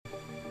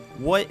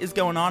What is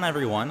going on,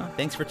 everyone?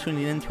 Thanks for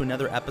tuning in to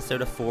another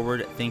episode of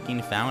Forward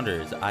Thinking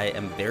Founders. I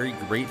am very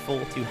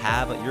grateful to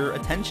have your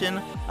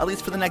attention, at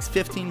least for the next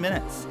 15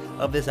 minutes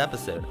of this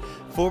episode.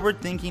 Forward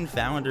Thinking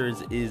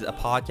Founders is a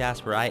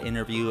podcast where I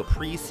interview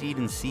pre-seed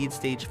and seed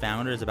stage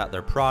founders about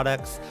their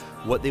products,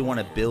 what they want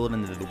to build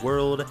into the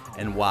world,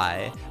 and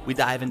why. We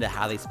dive into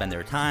how they spend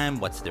their time,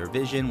 what's their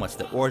vision, what's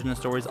the origin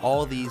stories,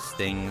 all these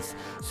things,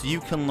 so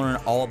you can learn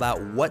all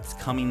about what's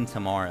coming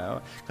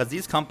tomorrow. Because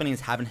these companies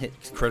haven't hit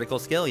critical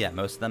scale yet.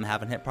 Most of them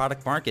haven't hit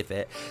product market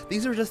fit.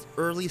 These are just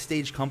early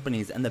stage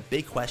companies, and the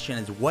big question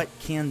is, what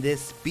can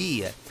this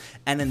be?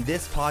 And in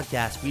this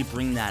podcast, we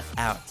bring that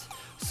out.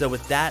 So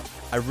with that,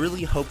 I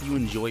really hope you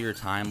enjoy your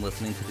time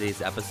listening to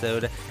today's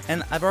episode.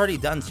 And I've already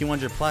done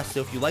 200 plus,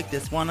 so if you like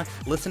this one,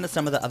 listen to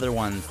some of the other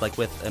ones, like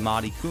with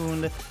Imadi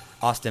Kund,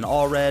 Austin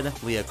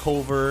Allred, Leah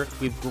Culver.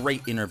 We have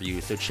great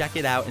interviews, so check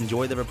it out,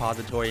 enjoy the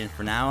repository, and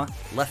for now,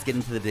 let's get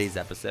into today's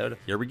episode.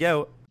 Here we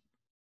go.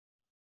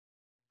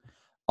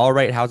 All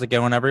right, how's it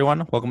going,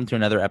 everyone? Welcome to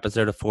another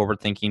episode of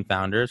Forward Thinking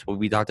Founders, where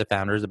we talk to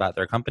founders about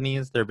their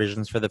companies, their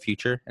visions for the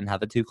future, and how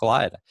the two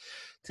collide.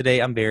 Today,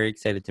 I'm very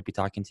excited to be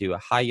talking to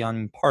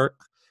Hayoung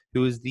Park,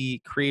 who is the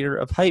creator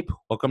of Hype.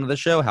 Welcome to the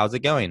show. How's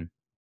it going?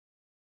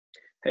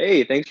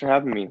 Hey, thanks for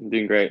having me. I'm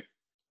doing great.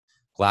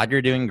 Glad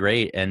you're doing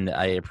great, and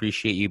I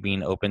appreciate you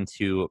being open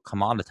to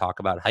come on to talk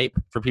about Hype.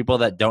 For people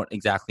that don't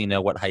exactly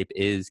know what Hype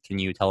is, can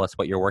you tell us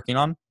what you're working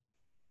on?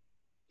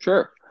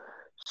 Sure.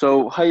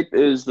 So Hype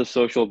is the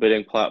social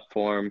bidding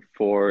platform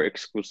for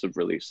exclusive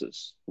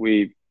releases.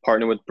 We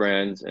partner with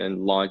brands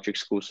and launch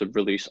exclusive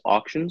release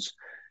auctions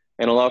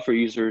and allow for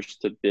users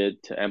to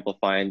bid to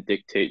amplify and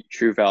dictate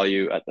true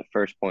value at the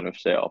first point of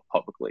sale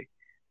publicly.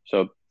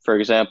 So, for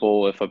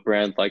example, if a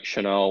brand like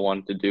Chanel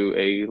wanted to do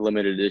a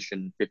limited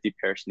edition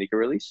 50-pair sneaker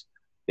release,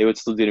 they would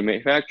still do the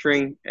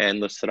manufacturing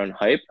and list it on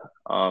Hype.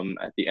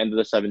 At the end of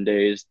the 7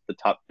 days, the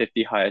top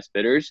 50 highest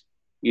bidders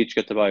each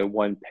get to buy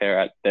one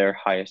pair at their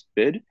highest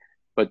bid.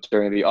 But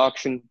during the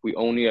auction, we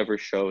only ever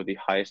show the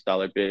highest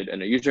dollar bid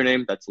and a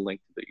username that's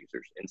linked to the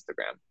user's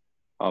Instagram.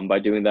 By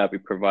doing that, we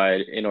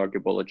provide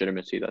inarguable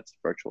legitimacy that's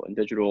virtual and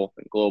digital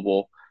and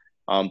global.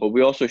 But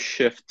we also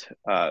shift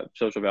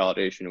social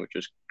validation, which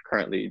is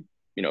currently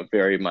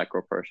very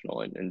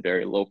micro-personal and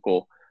very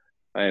local.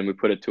 And we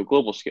put it to a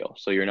global scale.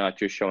 So you're not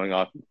just showing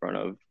off in front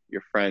of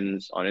your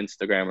friends on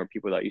Instagram or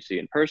people that you see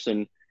in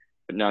person,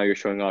 but now you're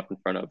showing off in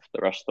front of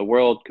the rest of the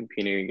world,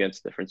 competing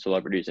against different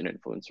celebrities and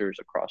influencers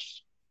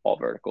across all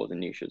verticals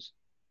and niches.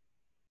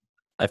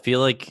 I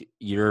feel like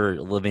you're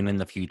living in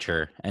the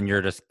future, and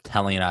you're just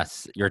telling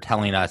us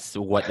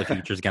what the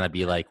future is going to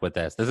be like with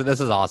this. This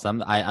is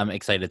awesome. I'm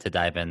excited to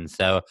dive in.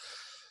 So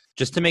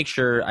just to make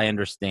sure I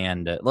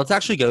understand, let's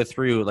actually go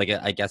through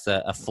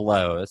a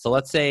flow. So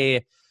let's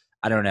say,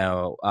 I don't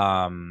know,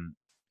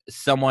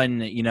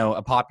 someone,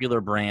 a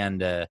popular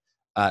brand,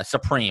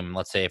 Supreme,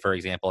 let's say, for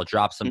example,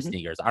 drop some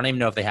sneakers. I don't even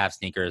know if they have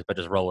sneakers, but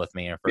just roll with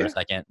me for a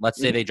second. Let's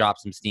say they drop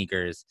some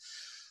sneakers.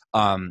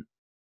 And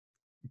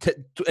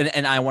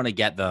I want to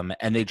get them,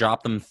 and they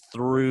drop them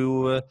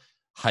through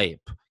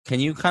Hype. Can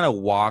you kind of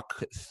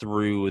walk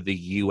through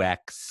the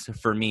UX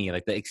for me,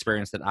 like the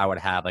experience that I would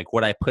have? Like,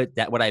 would I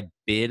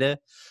bid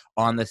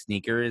on the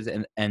sneakers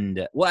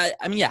and well,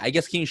 I mean, yeah, I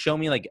guess, can you show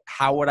me, like,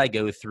 how would I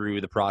go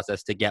through the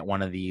process to get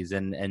one of these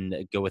and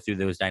go through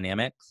those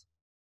dynamics?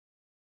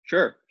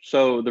 Sure.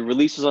 So the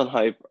releases on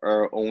Hype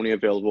are only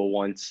available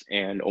once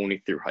and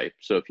only through Hype.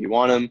 So if you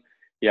want them,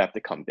 you have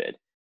to come bid.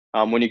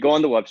 When you go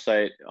on the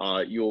website,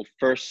 you'll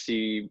first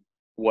see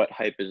what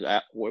Hype is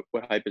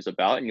what Hype is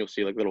about, and you'll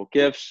see like little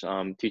GIFs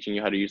teaching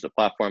you how to use the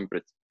platform, but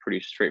it's pretty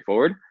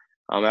straightforward.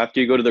 After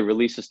you go to the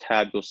releases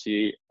tab, you'll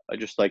see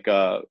just like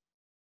a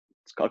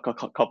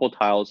couple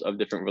tiles of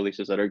different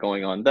releases that are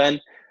going on. Then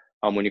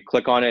when you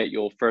click on it,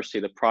 you'll first see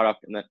the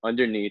product, and then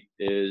underneath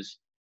is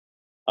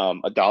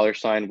a dollar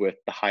sign with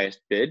the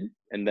highest bid,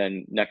 and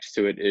then next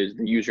to it is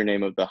the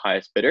username of the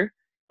highest bidder,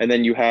 and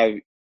then you have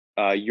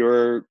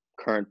your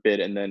current bid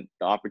and then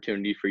the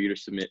opportunity for you to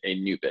submit a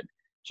new bid.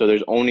 So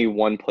there's only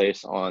one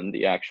place on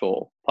the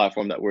actual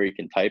platform where you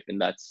can type, and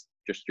that's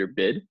just your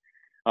bid.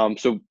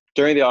 So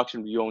during the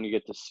auction, you only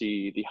get to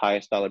see the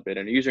highest dollar bid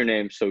and a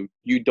username, so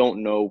you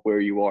don't know where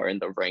you are in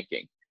the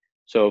ranking.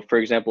 So for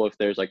example, if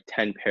there's like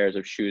 10 pairs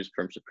of shoes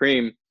from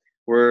Supreme,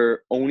 we're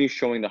only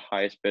showing the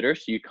highest bidder.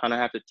 So you kind of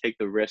have to take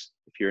the risk,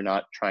 if you're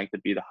not trying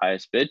to be the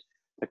highest bid,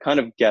 to kind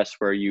of guess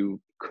where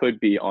you could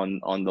be on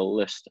the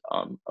list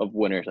of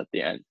winners at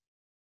the end.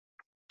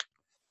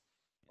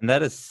 And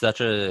that is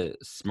such a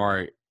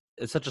smart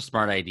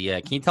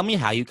idea. Can you tell me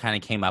how you kind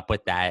of came up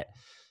with that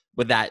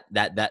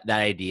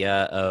idea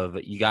of,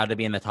 you got to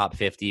be in the top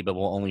 50, but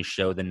we'll only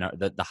show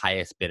the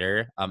highest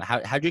bidder?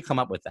 How'd you come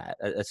up with that?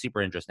 That's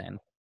super interesting.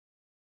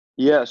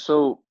 Yeah,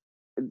 so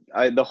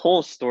the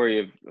whole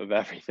story of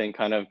everything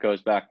kind of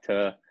goes back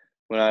to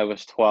when I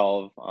was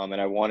 12,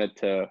 and I wanted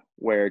to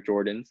wear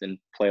Jordans and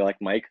play like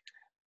Mike,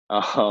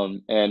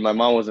 and my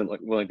mom wasn't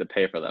willing to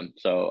pay for them,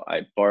 so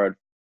I borrowed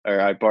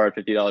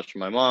 $50 from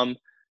my mom.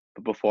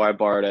 But before I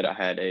borrowed it, I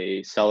had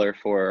a seller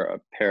for a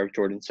pair of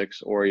Jordan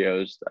 6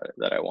 Oreos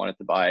that I wanted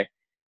to buy.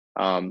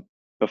 Um,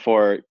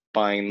 Before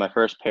buying my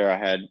first pair, I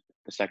had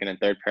the second and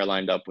third pair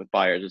lined up with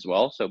buyers as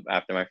well. So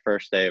after my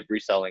first day of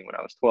reselling when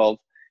I was 12,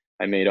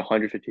 I made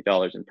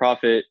 $150 in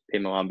profit,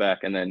 paid my mom back,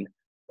 and then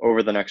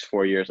over the next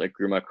 4 years, I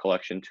grew my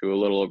collection to a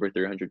little over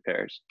 300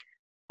 pairs.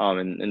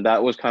 And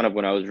that was kind of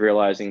when I was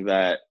realizing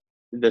that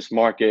this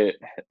market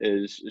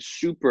is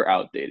super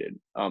outdated.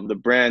 Some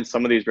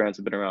of these brands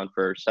have been around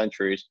for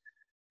centuries,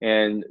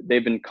 and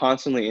they've been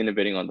constantly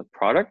innovating on the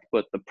product,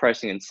 but the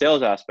pricing and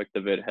sales aspect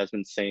of it has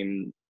been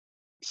same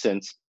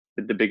since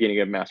the beginning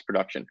of mass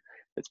production.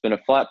 It's been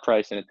a flat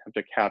price in an attempt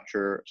to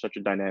capture such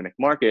a dynamic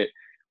market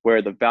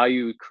where the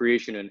value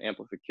creation and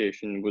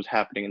amplification was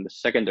happening in the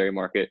secondary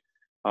market.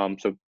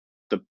 So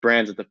the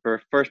brands at the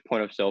first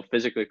point of sale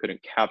physically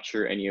couldn't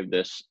capture any of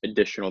this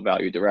additional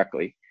value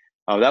directly.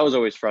 That was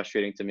always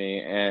frustrating to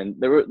me. And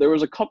there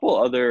was a couple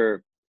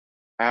other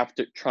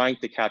after trying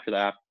to capture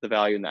the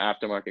value in the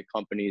aftermarket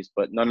companies,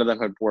 but none of them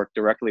had worked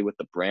directly with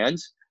the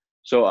brands.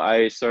 So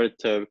I started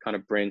to kind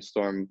of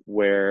brainstorm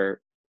where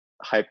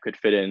Hype could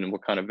fit in and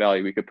what kind of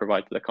value we could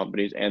provide to the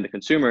companies and the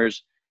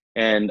consumers.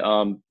 And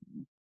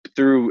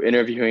through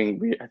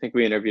interviewing, I think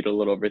we interviewed a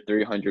little over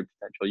 300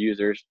 potential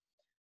users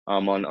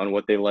on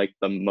what they liked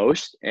the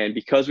most. And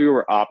because we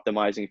were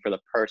optimizing for the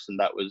person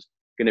that was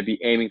going to be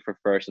aiming for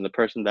first and the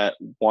person that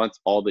wants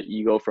all the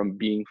ego from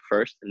being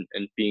first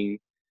and being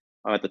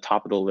at the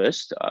top of the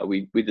list,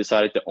 we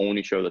decided to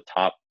only show the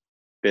top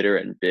bidder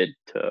and bid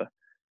to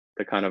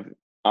kind of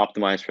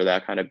optimize for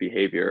that kind of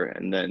behavior,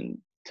 and then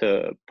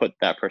to put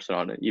that person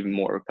on an even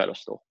more of a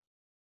pedestal.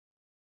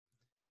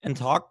 And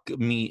talk with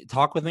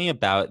me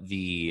about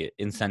the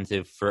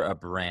incentive for a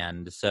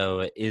brand.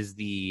 So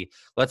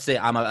let's say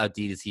I'm a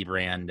D2C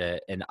brand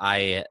and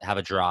I have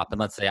a drop, and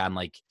let's say I'm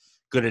like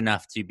good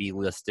enough to be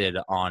listed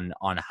on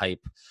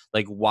Hype.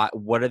 Like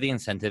what are the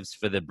incentives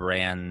for the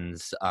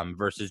brands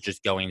versus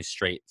just going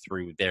straight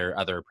through their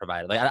other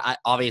provider? Like I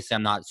obviously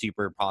I'm not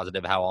super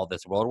positive how all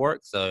this world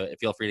works, so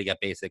feel free to get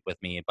basic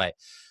with me, but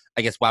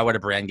I guess why would a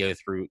brand go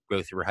through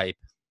Hype?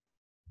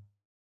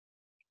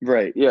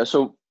 Right. Yeah.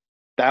 So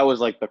that was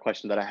like the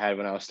question that I had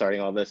when I was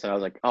starting all this, and I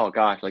was like, oh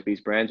gosh, like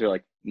these brands are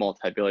like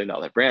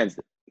multi-billion-dollar brands.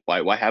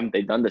 Why haven't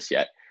they done this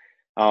yet?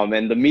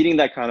 And the meeting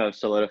that kind of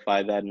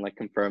solidified that and like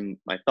confirmed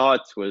my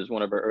thoughts was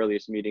one of our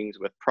earliest meetings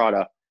with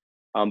Prada.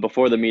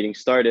 Before the meeting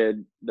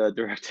started, the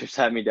director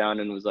sat me down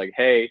and was like,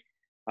 hey,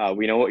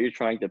 we know what you're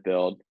trying to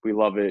build. We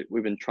love it.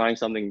 We've been trying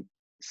something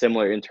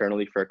similar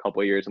internally for a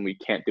couple of years and we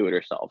can't do it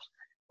ourselves.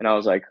 And I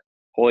was like,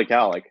 holy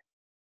cow, like,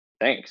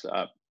 thanks.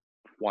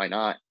 Why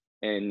not?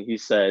 And he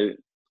said,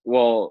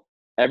 well,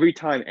 every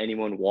time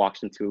anyone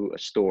walks into a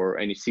store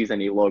and he sees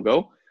any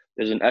logo,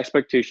 there's an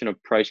expectation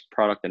of price,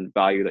 product, and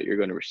value that you're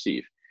going to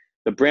receive.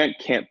 The brand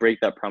can't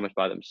break that promise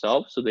by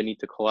themselves, so they need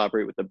to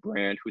collaborate with a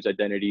brand whose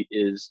identity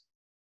is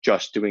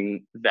just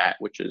doing that,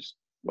 which is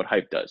what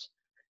Hype does.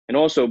 And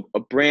also, a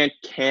brand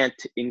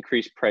can't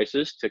increase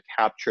prices to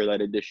capture that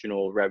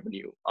additional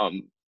revenue of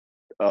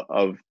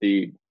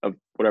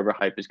whatever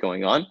Hype is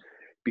going on,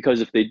 because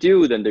if they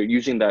do, then they're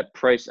using that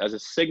price as a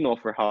signal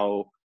for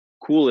how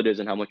cool it is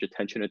and how much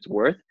attention it's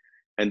worth,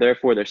 and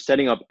therefore they're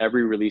setting up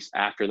every release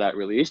after that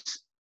release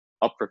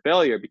up for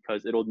failure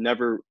because it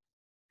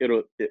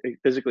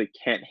physically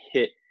can't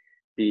hit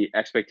the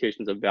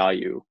expectations of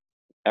value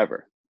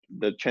ever.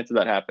 The chance of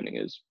that happening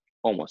is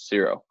almost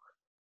zero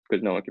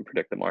because no one can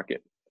predict the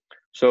market.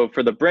 So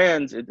for the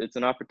brands, it's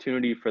an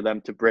opportunity for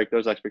them to break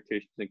those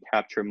expectations and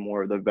capture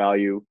more of the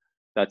value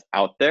that's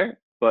out there.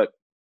 But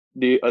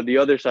the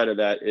other side of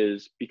that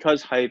is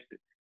because Hype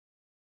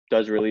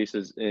does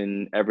releases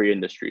in every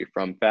industry,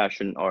 from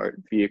fashion,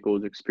 art,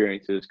 vehicles,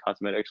 experiences,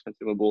 cosmetics,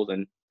 consumables,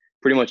 and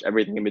pretty much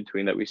everything in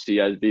between that we see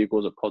as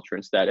vehicles of culture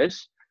and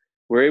status.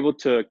 We're able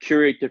to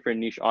curate different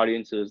niche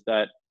audiences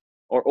that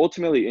are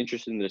ultimately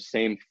interested in the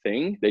same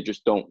thing. They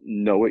just don't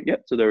know it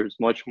yet. So they're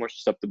much more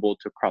susceptible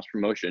to cross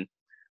promotion.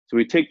 So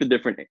we take the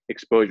different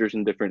exposures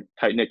and different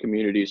tight knit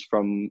communities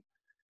from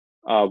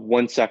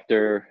one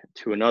sector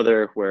to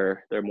another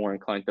where they're more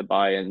inclined to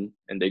buy and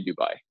they do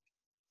buy.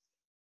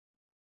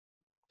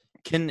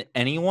 Can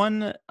any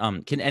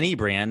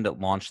brand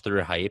launch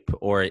through Hype,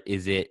 or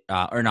is it,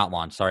 or not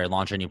launch, sorry,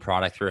 launch a new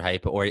product through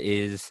Hype, or are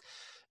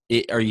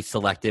you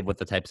selective with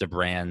the types of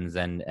brands,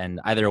 and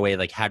either way,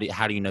 like how do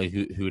you know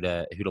who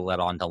to let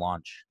on to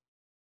launch?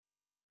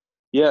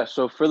 Yeah,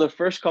 so for the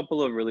first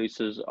couple of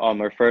releases,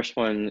 our first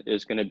one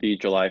is going to be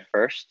July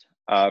 1st.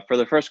 For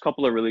the first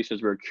couple of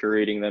releases, we're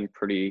curating them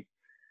pretty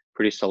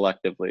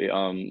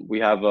selectively. We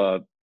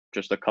have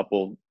just a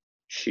couple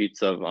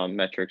sheets of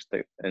metrics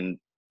and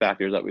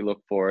factors that we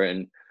look for,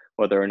 and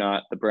whether or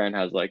not the brand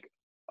has like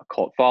a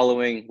cult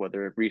following,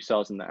 whether it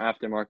resells in the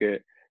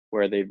aftermarket,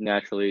 where they've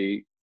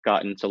naturally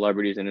gotten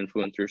celebrities and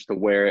influencers to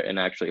wear it and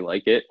actually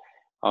like it,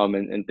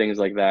 and things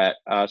like that.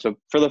 So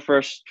for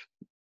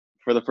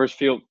the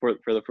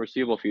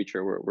foreseeable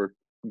future, we're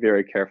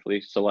very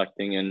carefully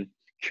selecting and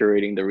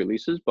curating the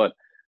releases, but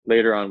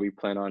later on we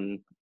plan on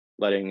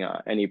letting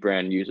any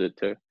brand use it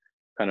to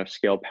kind of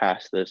scale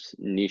past this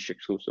niche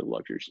exclusive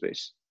luxury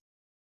space.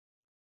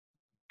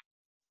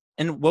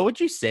 And what would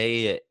you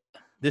say?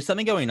 There's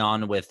something going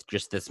on with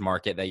just this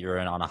market that you're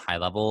in on a high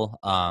level.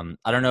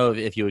 I don't know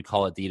if you would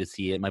call it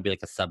D2C. It might be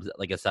like a subset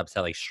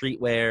like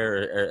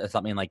streetwear or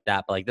something like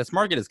that. But like this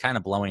market is kind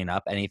of blowing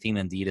up. Anything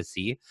in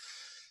D2C.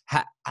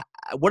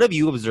 What have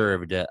you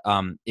observed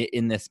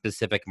in this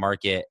specific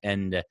market,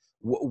 and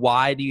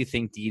why do you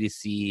think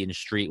D2C and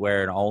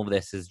streetwear and all of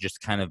this is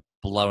just kind of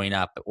blowing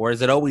up, or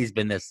has it always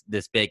been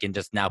this big and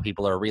just now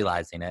people are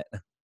realizing it?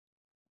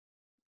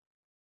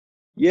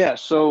 Yeah,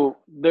 so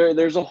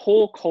there's a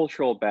whole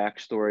cultural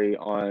backstory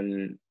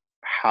on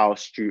how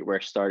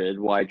streetwear started,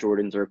 why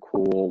Jordans are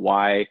cool,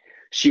 why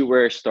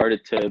streetwear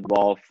started to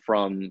evolve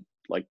from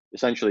like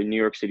essentially New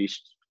York City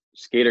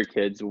skater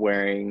kids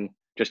wearing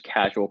just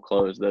casual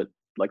clothes. That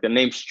like the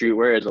name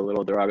streetwear is a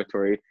little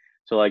derogatory.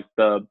 So like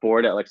the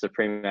board at like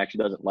Supreme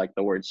actually doesn't like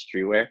the word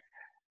streetwear,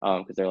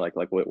 because they're like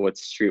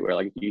what's streetwear?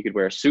 Like you could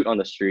wear a suit on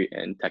the street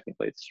and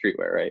technically it's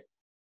streetwear, right?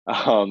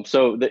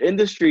 So the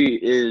industry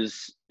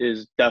is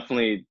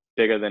definitely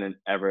bigger than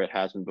ever it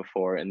has been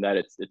before, and that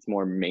it's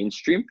more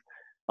mainstream.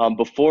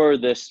 Before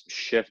this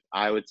shift,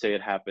 I would say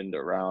it happened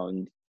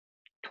around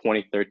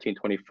 2013,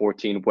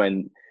 2014,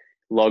 when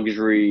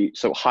luxury,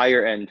 so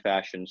higher end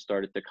fashion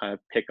started to kind of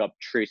pick up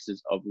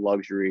traces of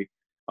luxury.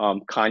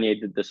 Kanye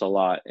did this a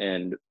lot,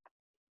 and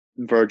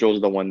Virgil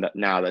is the one that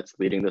now that's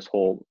leading this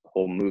whole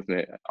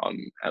movement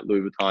at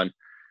Louis Vuitton.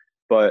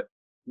 But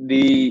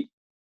the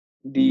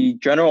the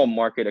general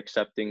market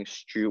accepting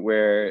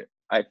streetwear,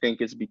 I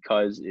think, is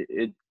because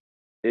it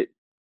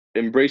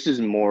embraces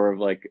more of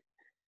like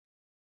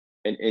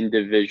an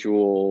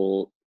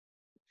individual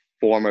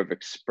form of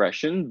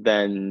expression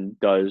than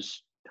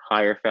does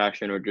higher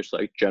fashion or just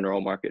like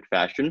general market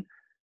fashion.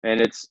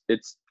 And it's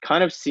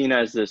kind of seen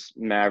as this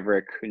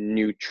maverick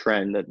new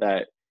trend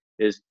that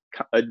is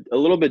a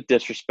little bit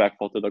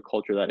disrespectful to the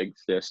culture that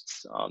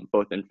exists,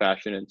 both in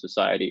fashion and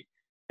society,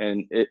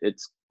 and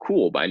it's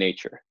cool by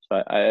nature.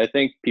 So I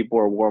think people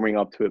are warming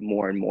up to it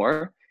more and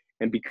more,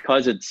 and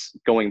because it's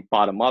going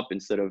bottom up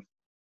instead of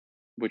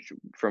which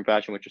from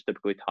fashion, which is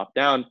typically top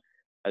down,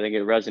 I think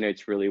it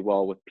resonates really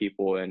well with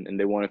people, and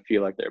they want to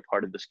feel like they're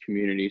part of this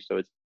community. So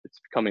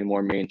it's becoming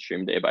more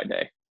mainstream day by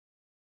day.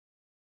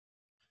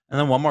 And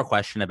then one more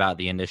question about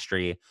the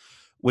industry.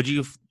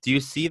 Do you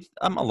see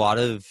a lot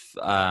of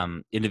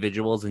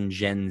individuals in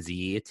Gen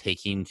Z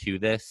taking to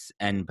this,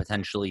 and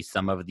potentially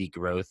some of the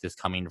growth is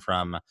coming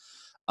from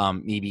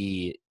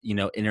maybe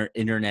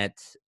internet,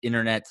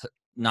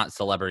 not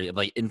celebrity,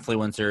 like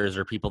influencers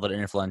or people that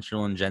are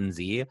influential in Gen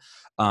Z,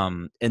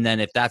 and then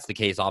if that's the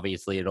case,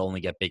 obviously it'll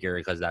only get bigger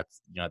because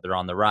that's they're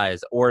on the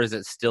rise, or is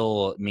it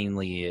still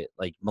mainly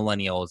like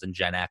millennials and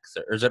Gen X,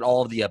 or is it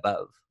all of the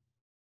above?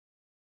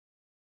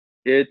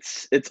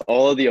 It's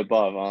all of the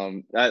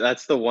above.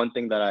 That's the one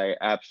thing that I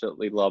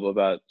absolutely love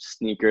about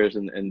sneakers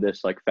and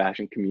this like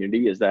fashion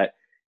community is that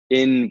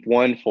in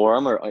one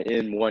forum or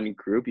in one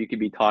group, you could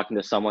be talking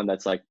to someone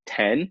that's like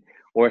 10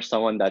 or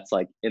someone that's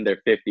like in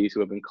their 50s who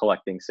have been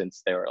collecting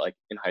since they were like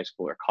in high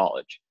school or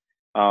college.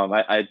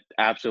 I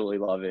absolutely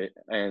love it.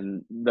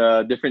 And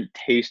the different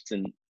tastes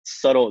and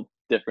subtle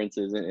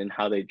differences in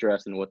how they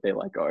dress and what they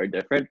like are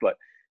different, but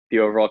the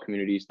overall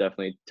community is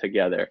definitely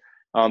together.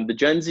 The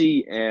Gen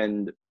Z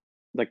and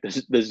like the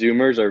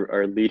Zoomers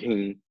are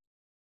leading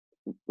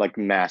like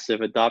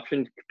massive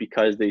adoption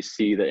because they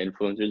see the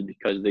influencers,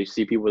 because they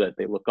see people that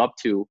they look up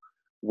to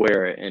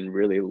wear it and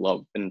really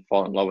love and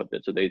fall in love with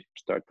it. So they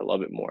start to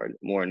love it more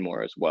and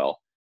more as well.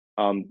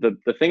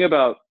 The thing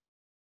about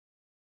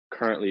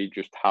currently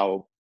just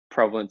how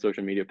prevalent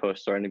social media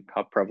posts are and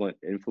how prevalent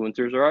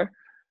influencers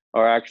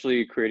are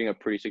actually creating a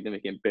pretty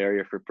significant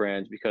barrier for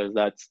brands, because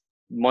that's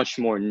much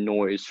more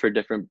noise for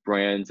different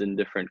brands and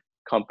different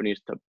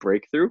companies to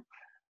break through,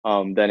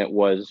 than it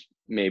was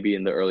maybe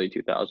in the early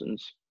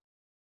 2000s.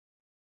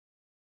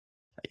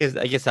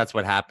 I guess that's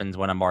what happens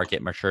when a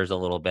market matures a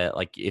little bit.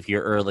 Like if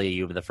you're early,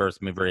 you have the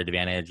first mover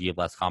advantage, you have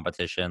less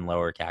competition,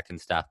 lower CAC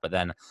and stuff. But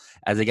then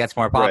as it gets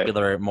more Right,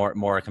 popular,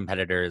 more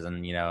competitors,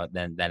 and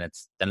then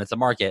it's a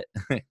market.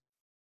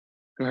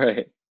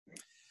 right.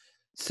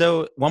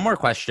 So one more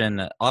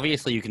question.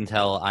 Obviously, you can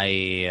tell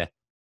I'm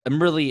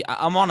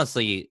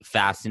honestly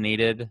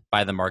fascinated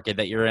by the market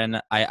that you're in.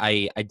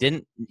 I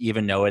didn't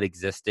even know it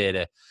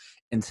existed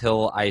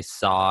until I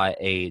saw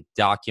a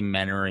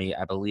documentary.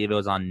 I believe it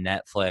was on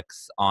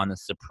Netflix on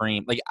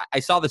Supreme. Like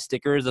I saw the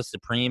stickers of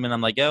Supreme, and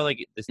I'm like, oh,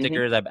 like the Hmm.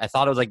 stickers. I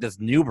thought it was like this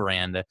new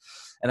brand,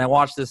 and I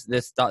watched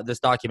this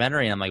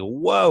documentary, and I'm like,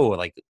 whoa,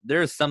 like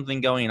there's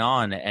something going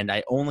on, and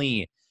I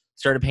only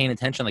started paying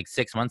attention like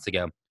 6 months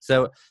ago.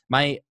 So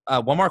my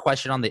one more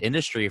question on the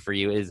industry for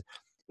you is,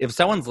 if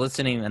someone's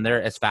listening and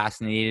they're as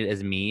fascinated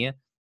as me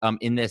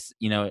in this,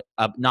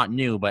 not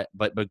new but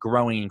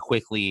growing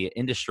quickly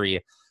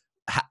industry,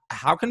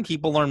 how can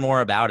people learn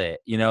more about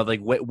it? Like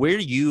where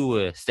do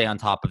you stay on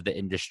top of the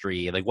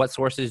industry? Like what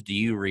sources do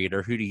you read,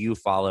 or who do you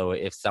follow?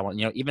 If someone,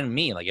 even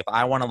me, like if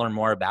I want to learn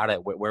more about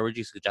it, where would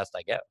you suggest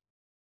I go?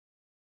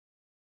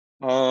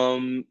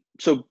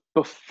 So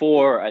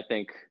before I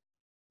think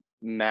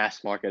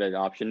mass market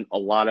adoption, a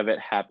lot of it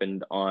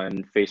happened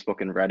on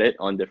Facebook and Reddit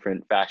on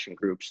different fashion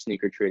groups,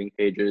 sneaker trading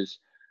pages,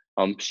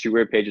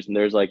 streetwear pages, and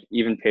there's like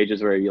even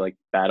pages where you like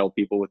battle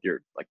people with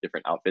your like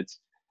different outfits.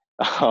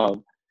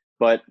 Um,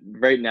 but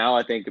right now,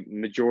 I think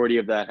majority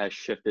of that has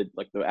shifted.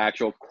 Like the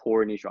actual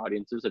core niche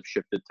audiences have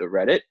shifted to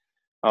Reddit.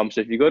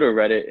 So if you go to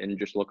Reddit and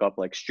just look up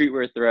like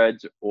streetwear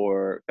threads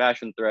or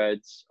fashion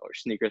threads or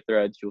sneaker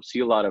threads, you'll see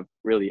a lot of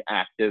really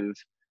active,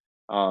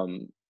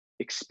 um,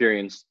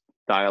 experienced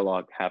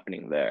dialogue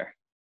happening there.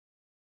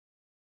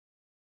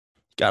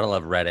 Gotta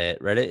love Reddit.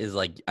 Reddit is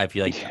like, I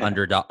feel like the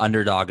Yeah,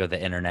 underdog of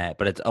the internet,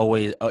 but it's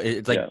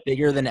like yeah,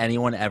 bigger than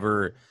anyone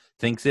ever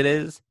thinks it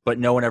is, but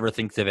no one ever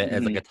thinks of it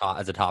as like hmm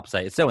a top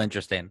site. It's so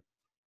interesting.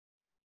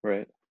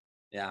 right.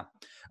 Yeah.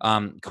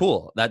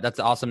 Cool. That's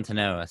awesome to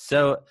know.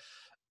 So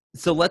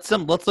let's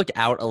look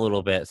out a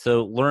little bit.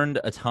 So learned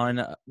a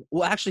ton.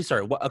 Well, actually,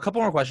 sorry, a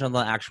couple more questions on the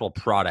actual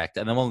product,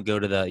 and then we'll go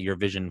to your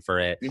vision for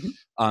it. hmm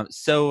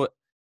So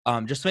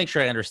just to make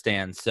sure I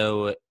understand,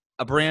 so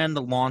a brand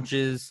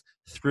launches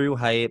through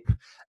Hype,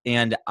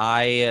 and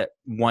I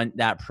want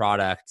that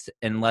product,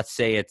 and let's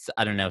say it's,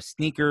 I don't know,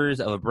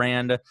 sneakers of a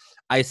brand.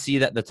 I see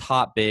that the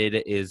top bid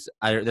is,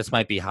 this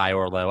might be high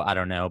or low, I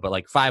don't know, but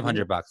like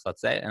hmm $500,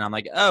 let's say, and I'm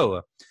like,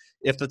 oh,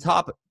 if the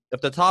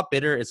top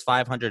bidder is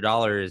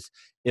 $500,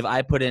 if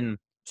I put in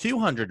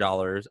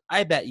 $200,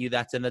 I bet you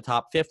that's in the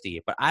top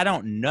 50, but I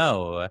don't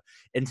know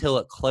until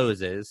it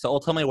closes. So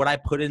ultimately, what I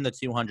put in the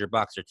 $200 or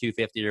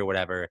 250 or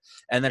whatever,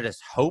 and then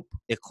just hope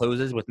it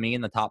closes with me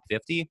in the top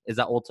 50. Is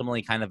that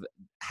ultimately kind of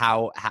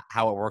how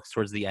it works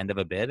towards the end of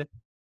a bid?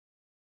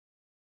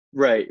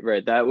 Right,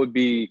 right. That would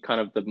be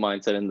kind of the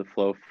mindset and the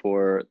flow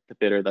for the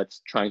bidder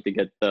that's trying to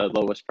get the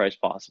lowest price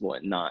possible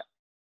and not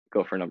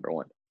go for number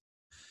one.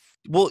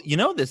 Well,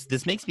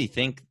 this makes me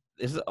think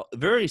this is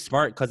very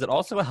smart because it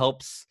also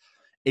helps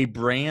a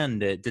brand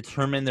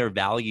determine their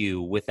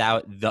value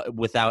without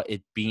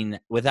it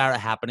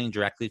happening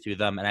directly through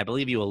them. And I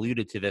believe you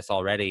alluded to this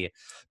already,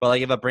 but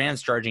like if a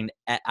brand's charging,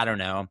 I don't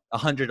know,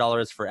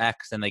 $100 for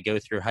X, and they go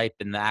through Hype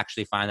and they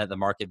actually find that the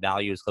market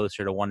value is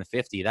closer to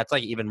 150, that's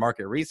like even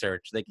market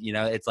research. Like,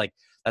 it's like,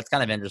 that's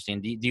kind of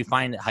interesting. Do you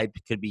find Hype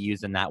could be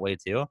used in that way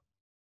too?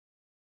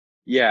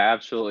 Yeah,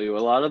 absolutely. A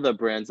lot of the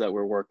brands that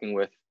we're working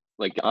with,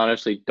 like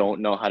honestly, don't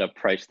know how to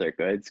price their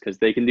goods because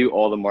they can do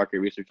all the market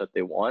research that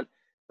they want.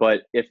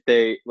 But if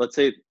they, let's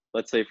say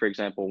for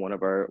example, one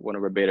of our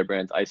beta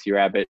brands, Icy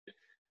Rabbit,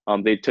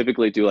 they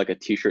typically do like a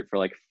t-shirt for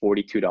like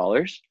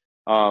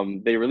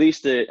 $42. They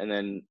released it and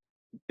then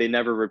they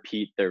never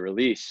repeat their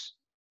release,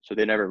 so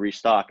they never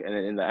restock. And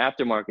then in the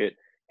aftermarket,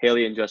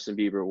 Haley and Justin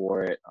Bieber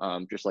wore it,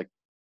 just like,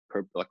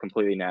 like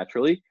completely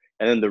naturally.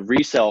 And then the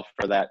resale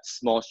for that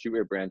small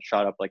streetwear brand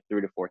shot up like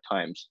 3 to 4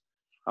 times.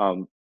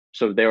 Um,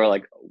 so they were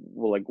like,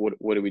 well, like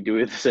what do we do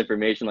with this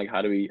information? Like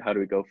how do we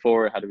go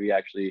forward? How do we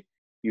actually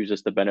use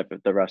this to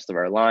benefit the rest of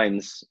our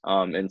lines?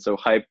 And so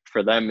Hype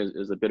for them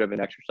is a bit of an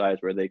exercise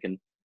where they can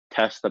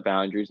test the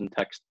boundaries and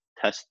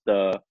test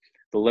the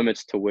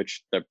limits to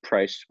which the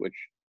price, which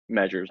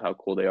measures how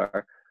cool they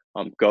are,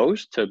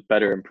 goes to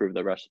better improve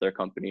the rest of their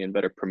company and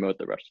better promote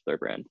the rest of their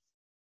brand.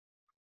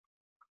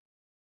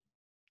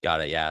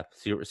 Got it. Yeah.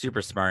 Super,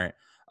 super smart.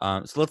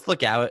 So let's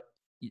look out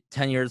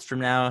 10 years from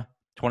now,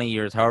 20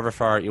 years, however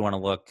far you want to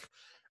look.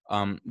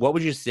 What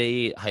would you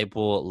say Hype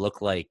will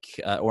look like?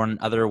 Or in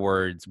other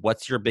words,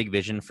 what's your big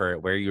vision for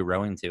it? Where are you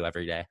rowing to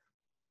every day?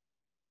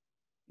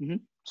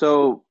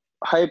 So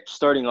Hype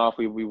starting off,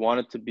 we want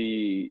it to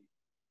be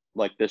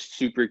like this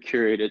super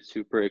curated,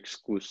 super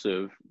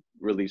exclusive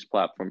release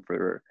platform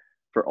for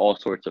all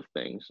sorts of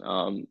things.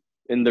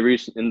 In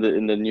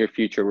the near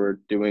future, we're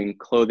doing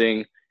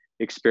clothing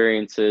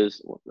experiences.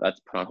 Well,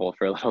 that's put on hold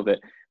for a little bit,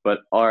 but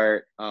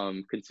art,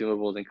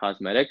 consumables, and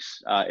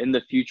cosmetics. In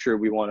the future,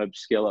 we want to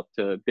scale up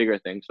to bigger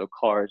things, so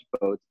cars,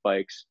 boats,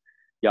 bikes,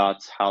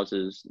 yachts,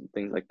 houses,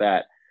 things like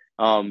that.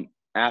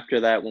 After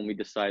that, when we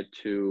decide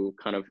to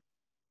kind of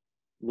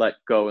let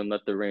go and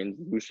let the reins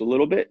loose a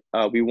little bit.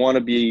 We want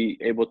to be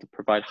able to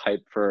provide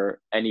Hype for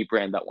any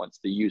brand that wants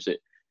to use it,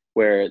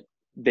 where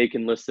they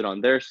can list it on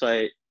their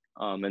site,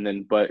 and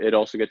then but it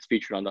also gets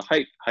featured on the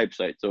Hype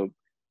site. So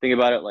think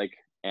about it like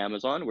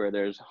Amazon, where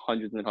there's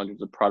hundreds and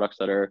hundreds of products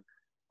that are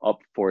up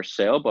for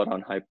sale, but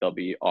on Hype there'll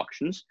be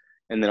auctions.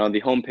 And then on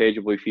the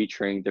homepage, we'll be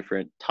featuring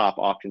different top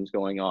auctions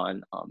going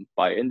on,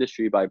 by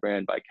industry, by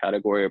brand, by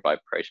category, or by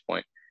price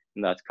point.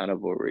 And that's kind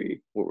of what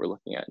we're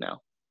looking at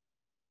now.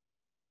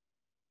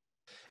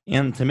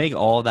 And to make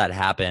all of that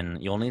happen,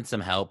 you'll need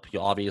some help.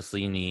 You'll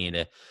obviously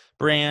need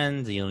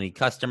brands, you'll need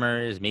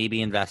customers,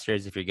 maybe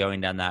investors if you're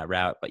going down that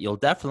route, but you'll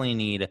definitely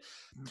need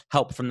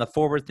help from the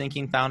forward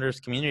thinking founders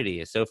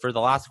community. So, for the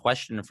last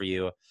question for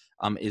you,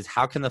 is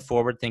how can the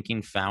forward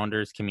thinking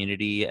founders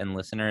community and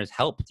listeners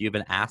help? Do you have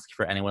an ask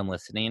for anyone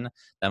listening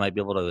that might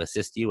be able to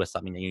assist you with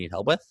something that you need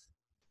help with?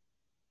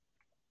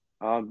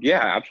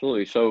 Yeah,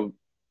 absolutely. So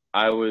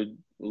I would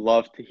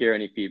love to hear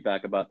any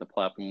feedback about the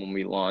platform when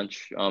we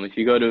launch. If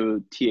you go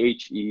to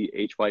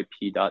thehyp.co,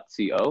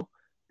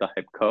 the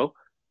Hype Co,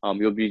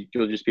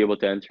 You'll just be able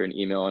to enter an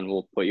email, and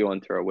we'll put you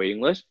onto our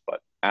waiting list.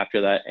 But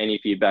after that, any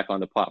feedback on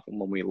the platform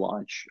when we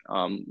launch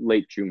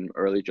late June,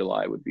 early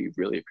July would be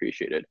really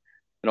appreciated.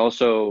 And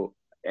also,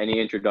 any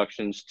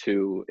introductions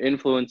to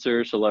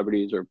influencers,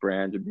 celebrities, or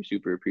brands would be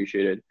super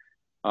appreciated.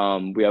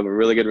 We have a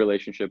really good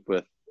relationship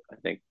with, I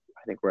think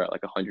we're at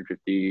like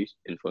 150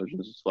 influencers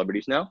and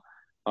celebrities now.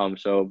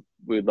 So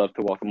we'd love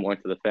to welcome more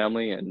into the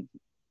family and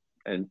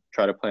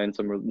try to plan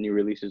some new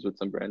releases with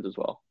some brands as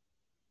well.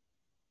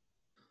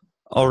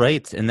 All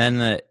right. And then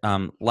the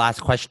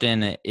last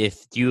question,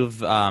 if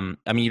you've,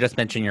 you just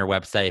mentioned your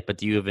website, but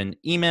do you have an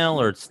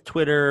email or it's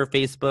Twitter,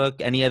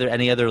 Facebook,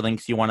 any other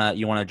links you want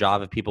to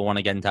drop if people want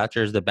to get in touch,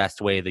 or is the best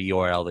way the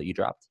URL that you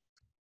dropped?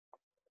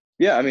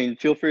 Yeah,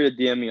 feel free to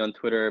DM me on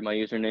Twitter. My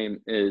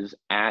username is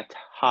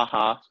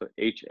 @haha, so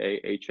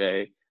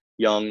HAHA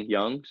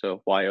Young,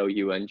 so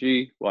YOUNG.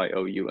 Feel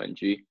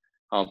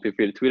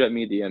free to tweet at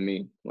me, DM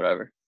me,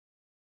 whatever.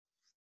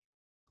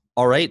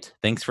 All right.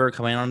 Thanks for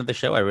coming on to the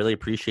show. I really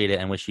appreciate it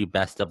and wish you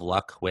best of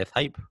luck with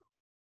Hype.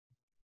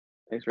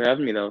 Thanks for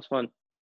having me. That was fun.